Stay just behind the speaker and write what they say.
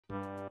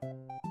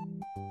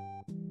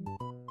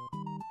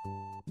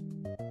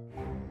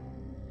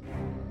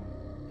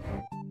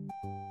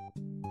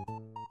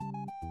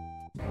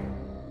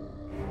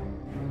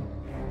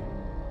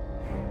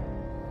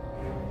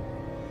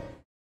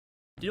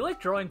Do you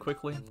like drawing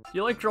quickly? Do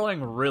you like drawing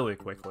really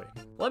quickly?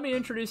 Let me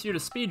introduce you to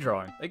speed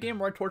drawing, a game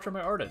where I torture my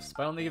artists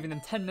by only giving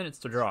them 10 minutes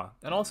to draw,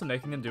 and also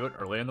making them do it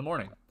early in the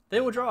morning. They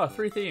will draw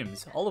 3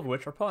 themes, all of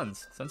which are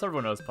puns, since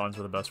everyone knows puns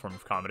are the best form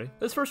of comedy.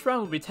 This first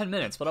round will be 10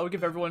 minutes, but I will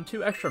give everyone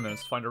 2 extra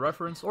minutes to find a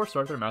reference or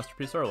start their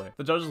masterpiece early.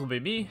 The judges will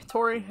be me,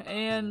 Tori,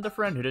 and a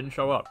friend who didn't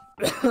show up.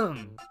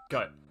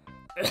 Cut.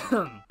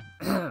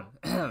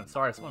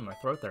 Sorry, something in my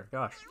throat there,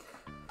 gosh.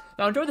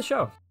 Now enjoy the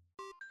show.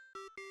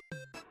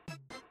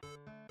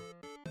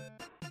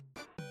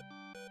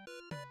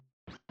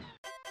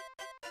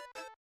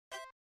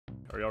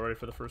 Are y'all ready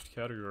for the first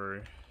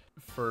category?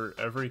 For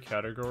every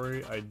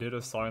category, I did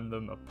assign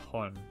them a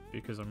pun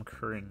because I'm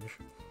cringe.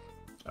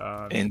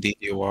 Indeed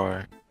you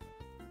are.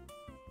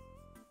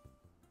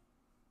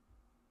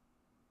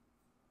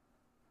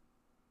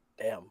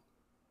 Damn.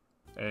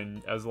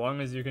 And as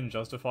long as you can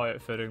justify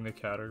it fitting the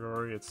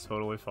category, it's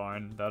totally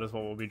fine. That is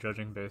what we'll be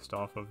judging based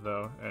off of,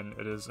 though, and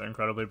it is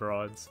incredibly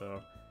broad,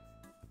 so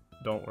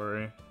don't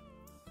worry.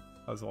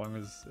 As long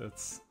as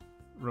it's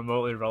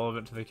remotely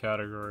relevant to the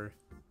category,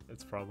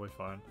 it's probably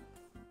fine.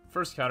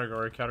 First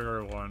category,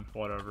 category 1,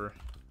 whatever.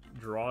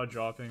 Draw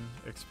dropping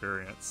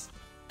experience.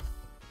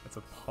 It's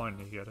a pun,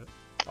 you get it?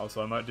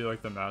 Also, I might do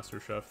like the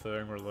MasterChef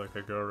thing where like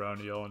I go around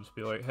and yell and just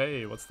be like,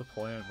 hey, what's the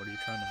plan? What are you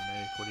trying to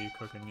make? What are you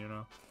cooking, you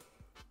know?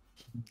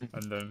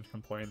 And then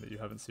complain that you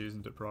haven't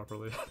seasoned it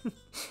properly.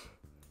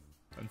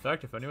 In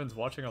fact, if anyone's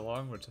watching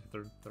along, which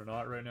they're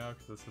not right now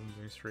because this isn't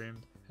being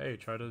streamed, hey,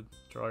 try to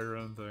draw your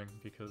own thing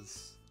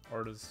because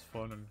art is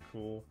fun and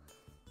cool,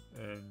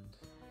 and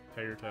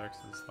pay your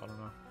taxes. I don't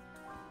know.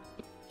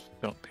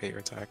 Don't pay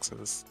your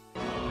taxes.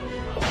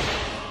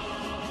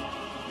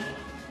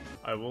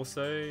 I will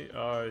say,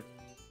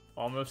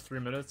 almost 3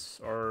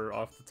 minutes are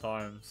off the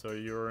time, so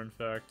you're in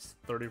fact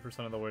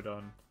 30% of the way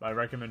done. My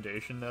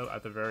recommendation though,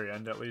 at the very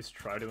end at least,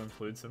 try to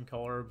include some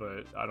color,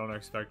 but I don't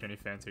expect any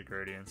fancy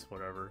gradients,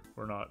 whatever.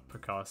 We're not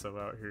Picasso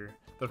out here.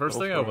 The first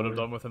thing I would have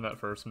done within that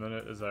first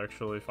minute is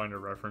actually find a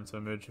reference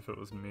image if it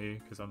was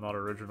me, because I'm not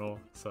original,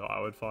 so I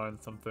would find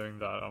something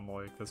that I'm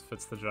like, this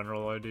fits the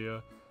general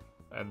idea.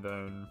 And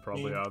then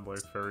probably add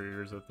like furry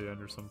ears at the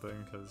end or something,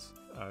 because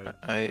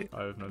I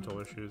have mental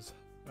issues.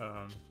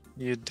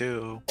 You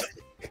do.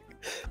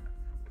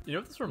 You know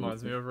what this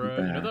reminds me of, right?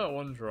 You know that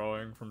one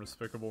drawing from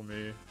Despicable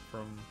Me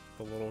from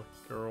the little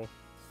girl?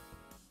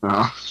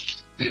 Oh.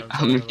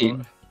 I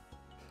mean,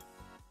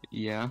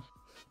 yeah.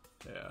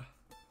 Yeah.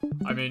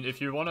 I mean,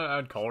 if you want to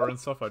add color and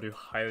stuff, I do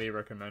highly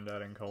recommend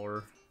adding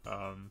color.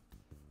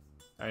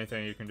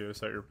 Anything you can do to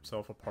set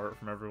yourself apart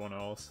from everyone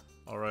else.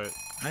 Alright.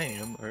 I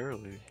am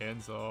early.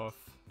 Hands off.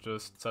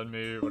 Just send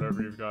me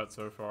whatever you've got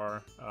so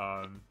far.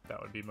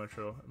 That would be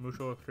mucho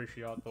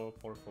apreciado,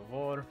 por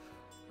favor.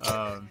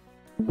 I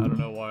don't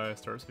know why I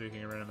start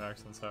speaking in random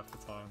accents half the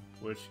time,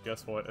 which,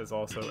 guess what, is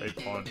also a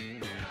pun.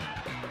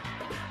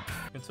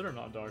 Consider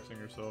not doxing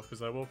yourself,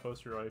 because I will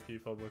post your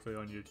IP publicly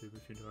on YouTube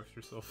if you dox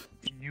yourself.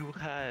 You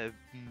have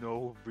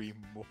no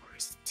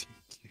remorse, do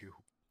you?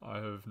 I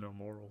have no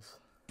morals.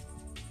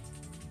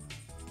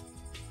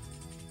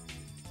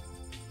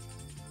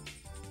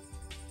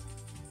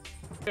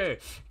 Okay,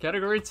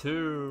 category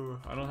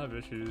 2. I don't have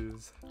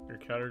issues. Your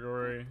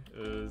category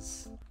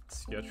is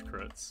sketch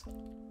crits.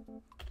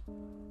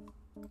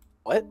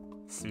 What?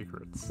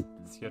 Secrets.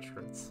 Sketch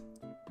crits.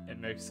 It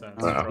makes sense,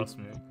 trust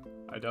me.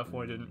 I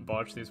definitely didn't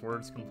botch these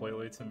words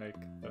completely to make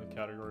the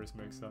categories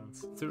make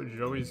sense. See what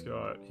Joey's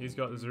got. He's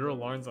got 0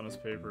 lines on his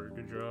paper.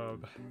 Good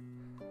job.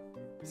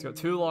 He's got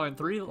 2 lines,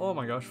 3, oh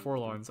my gosh, 4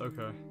 lines.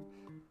 Okay.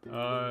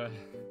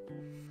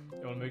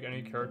 You want to make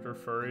any character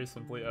furry,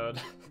 simply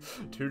add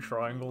 2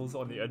 triangles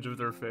on the edge of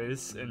their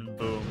face, and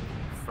boom,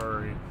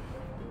 furry.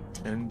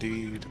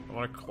 Indeed. I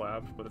want to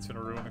clap, but it's going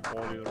to ruin the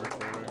quality of the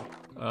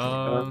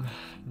recording.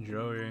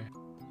 Joey.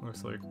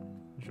 Looks like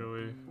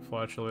Joey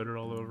flatulated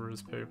all over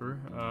his paper.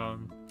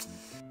 I'm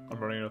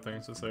running out of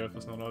things to say if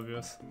it's not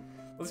obvious.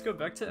 Let's go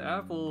back to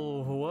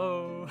Apple.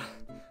 Hello.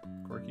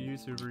 Quirky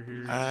YouTuber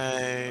here.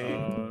 Hi.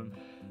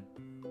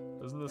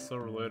 Isn't this so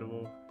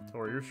relatable?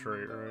 Tori, you're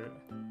straight, right?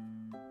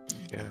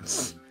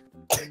 Yes.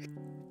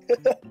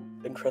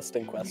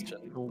 Interesting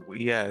question.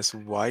 Yes,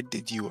 why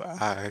did you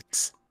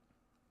ask?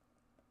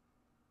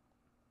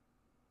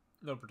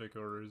 No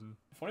particular reason.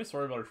 Funny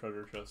story about a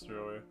treasure chest,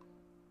 Joey.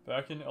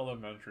 Back in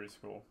elementary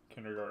school,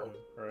 kindergarten,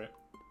 right?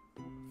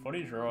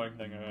 Funny drawing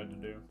thing I had to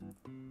do.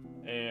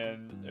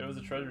 And it was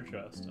a treasure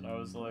chest, and I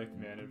was like,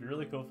 man, it'd be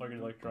really cool if I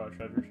could like draw a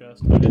treasure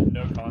chest. I had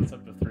no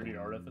concept of 3D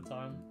art at the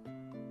time.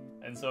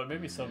 And so it made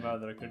me so mad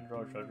that I couldn't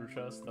draw a treasure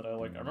chest that I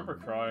remember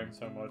crying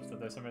so much that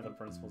they sent me to the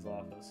principal's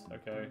office,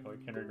 okay?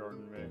 Like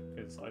kindergarten me,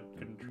 because I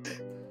couldn't draw.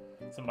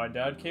 So my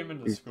dad came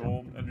into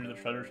school and drew the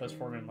treasure chest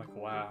for me, and I'm like,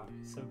 wow,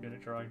 he's so good at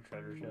drawing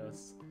treasure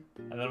chests.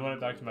 And then when I went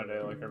back to my day,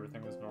 like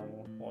everything was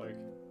normal. Like,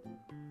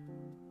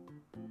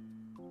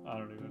 I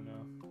don't even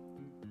know.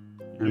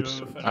 You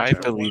have I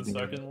believe 1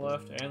 second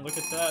left, and look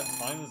at that,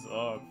 time is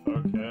up,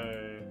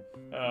 okay.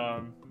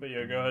 But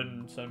yeah, go ahead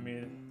and send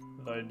me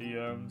my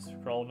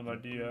DMs, crawl into my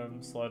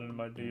DMs, slide into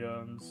my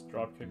DMs,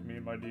 dropkick me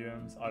in my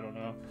DMs, I don't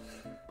know.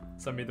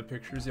 Send me the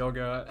pictures y'all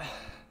got.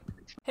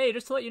 Hey,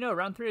 just to let you know,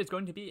 round 3 is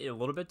going to be a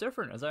little bit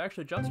different, as I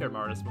actually jump scared my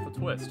artist with a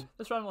twist.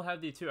 This round will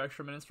have the 2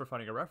 extra minutes for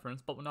finding a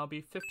reference, but will now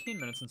be 15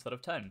 minutes instead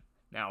of 10.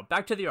 Now,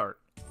 back to the art.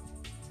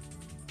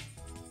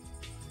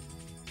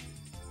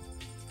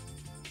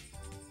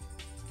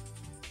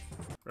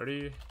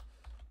 Ready?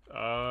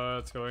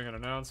 It's going in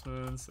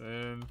announcements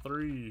in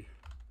 3,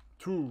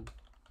 2,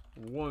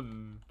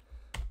 1,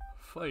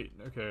 fight.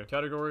 Okay,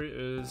 category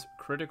is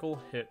critical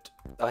hit.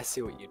 I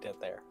see what you did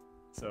there.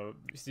 So,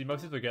 you see,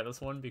 most people get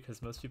this one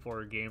because most people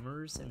are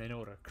gamers and they know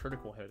what a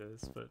critical hit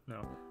is, but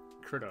no,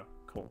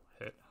 critical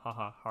hit.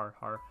 Haha, har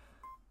har.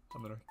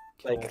 I'm gonna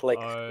kill Like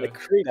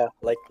Krita,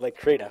 like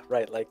Krita,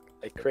 right? Like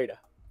Krita,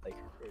 like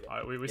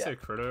Krita. we say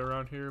Krita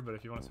around here, but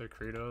if you want to say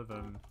Krita,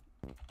 then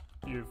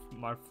you have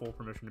my full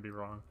permission to be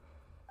wrong.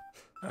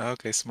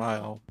 Okay,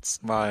 smile.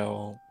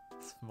 Smile.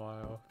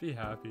 Smile. Be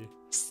happy.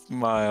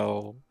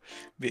 Smile.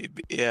 Be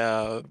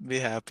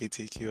happy,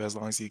 TQ, as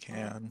long as you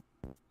can.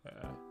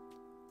 Yeah.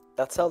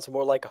 That sounds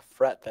more like a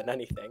threat than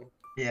anything.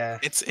 Yeah.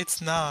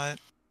 It's not.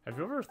 Have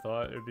you ever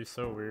thought it would be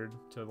so weird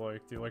to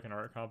like do like an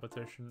art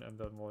competition and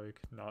then like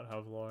not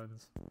have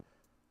lines?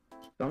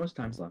 How much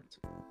time's left?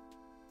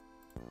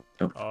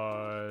 20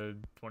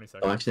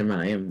 seconds. Oh, actually, man,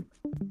 I am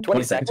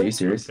 20 seconds. Are you seconds?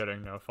 serious? I'm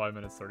kidding, no, 5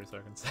 minutes, 30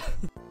 seconds.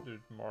 Dude,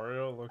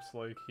 Mario looks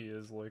like he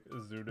is like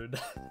zooted.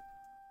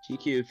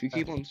 TQ, if you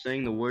keep on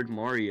saying the word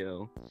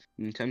Mario,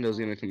 Nintendo's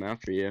gonna come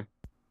after you.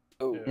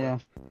 Oh, Yeah.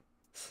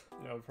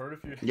 Yeah, I've heard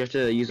You have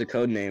to use a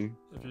code name.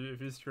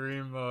 if you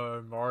stream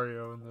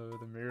Mario in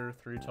the mirror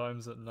 3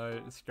 times at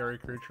night, a scary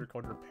creature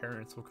called your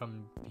parents will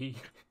come and beat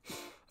you.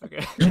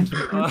 Okay.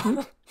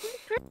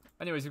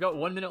 Anyways, you've got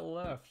 1 minute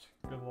left.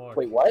 Good luck.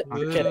 wait, what?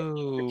 You're kidding.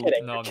 You're Ooh.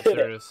 kidding. No, You're I'm kidding.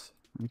 serious.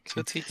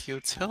 So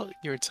TQ, tell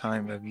your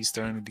time of you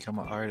starting to become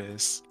an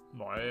artist.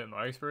 My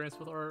experience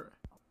with art,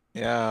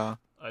 Yeah.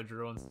 I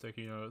drew on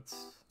sticky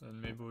notes, and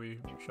maybe we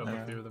shove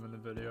a few of them in the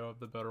video,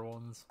 the better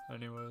ones.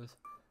 Anyways.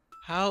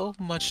 How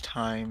much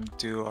time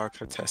do our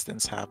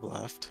contestants have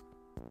left?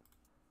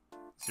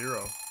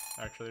 0.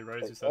 Actually,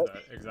 right as you said What?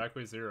 that.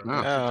 Exactly 0. Oh.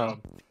 Good Yeah.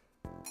 job.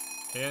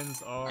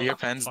 Hands up. Your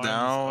pens time's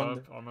down.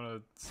 Up. I'm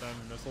gonna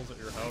send missiles at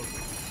your house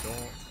if you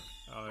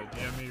don't.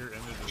 DM me your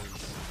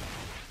images.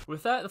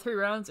 With that, the 3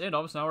 rounds and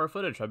almost an hour of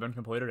footage have been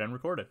completed and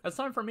recorded. It's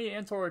time for me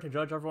and Tori to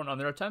judge everyone on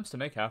their attempts to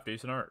make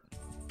half-decent art.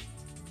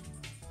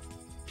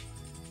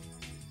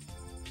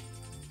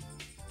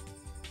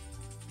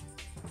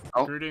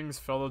 Oh. Greetings,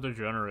 fellow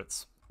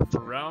degenerates. For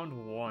round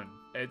 1,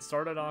 it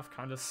started off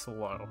kind of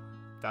slow.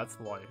 That's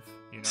life,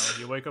 you know?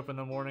 You wake up in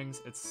the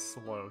mornings, it's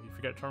slow. You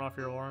forget to turn off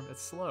your alarm,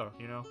 it's slow,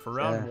 you know? For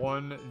round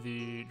 1,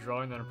 the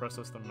drawing that impressed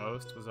us the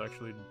most was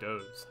actually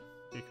Doze,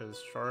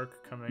 because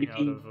shark coming out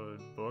of a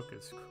book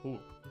is cool.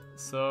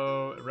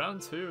 So,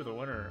 round 2, the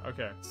winner.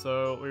 Okay,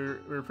 so we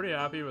were pretty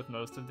happy with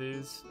most of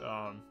these.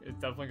 It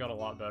definitely got a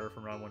lot better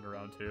from round 1 to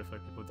round 2. I feel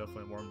like people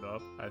definitely warmed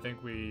up. I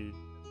think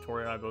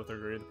Tori and I both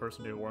agree the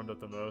person who warmed up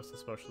the most,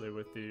 especially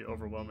with the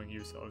overwhelming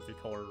use of the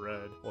color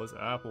red, was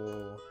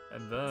Apple.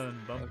 And then,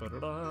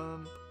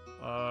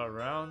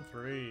 round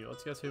 3.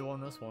 Let's guess who won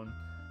this one.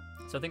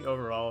 So I think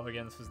overall,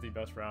 again, this is the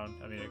best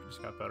round. I mean, it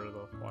just got better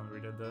the longer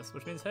we did this,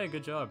 which means, hey,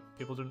 good job.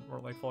 People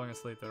weren't like falling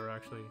asleep, they were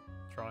actually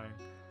trying.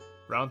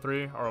 Round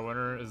 3, our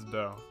winner is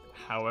Doe.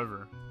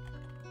 However,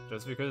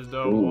 just because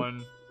Doe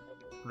won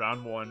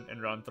round 1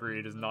 and round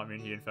 3 does not mean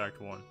he in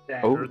fact won.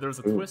 There's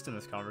a twist in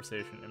this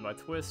conversation, and by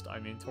twist, I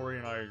mean Tori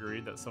and I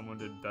agreed that someone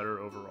did better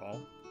overall,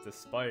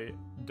 despite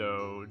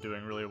Doe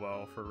doing really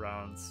well for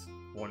rounds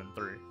 1 and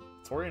 3.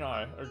 Tori and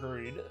I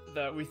agreed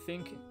that we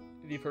think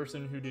the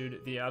person who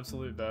did the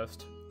absolute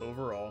best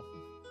overall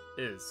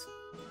is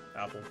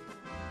Apple.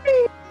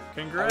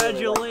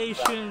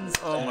 Congratulations!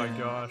 Oh my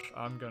gosh,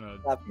 I'm gonna...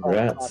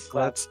 Congrats.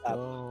 Let's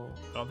go.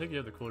 I don't think you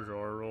have the cool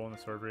drawer role in the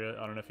server yet.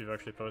 I don't know if you've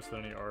actually posted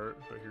any art,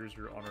 but here's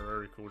your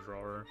honorary cool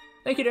drawer.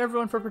 Thank you to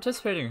everyone for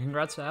participating, and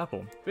congrats to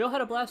Apple. We all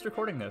had a blast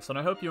recording this, and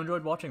I hope you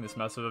enjoyed watching this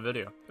mess of a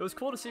video. It was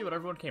cool to see what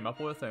everyone came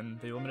up with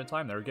and the limited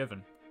time they were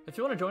given. If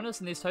you want to join us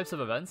in these types of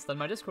events, then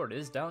my Discord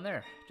is down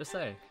there, just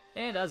saying.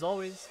 And as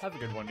always, have a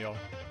good one, y'all.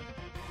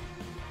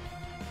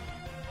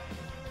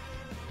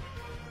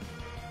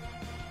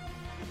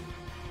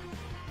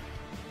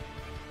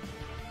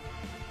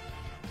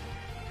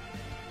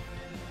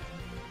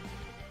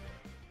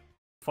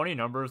 Funny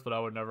numbers, but I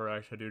would never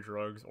actually do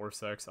drugs or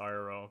sex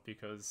IRL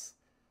because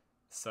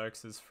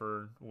sex is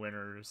for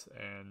winners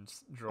and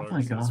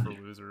drugs is for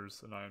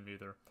losers, and I am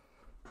neither.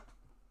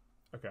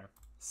 Okay,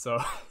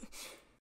 so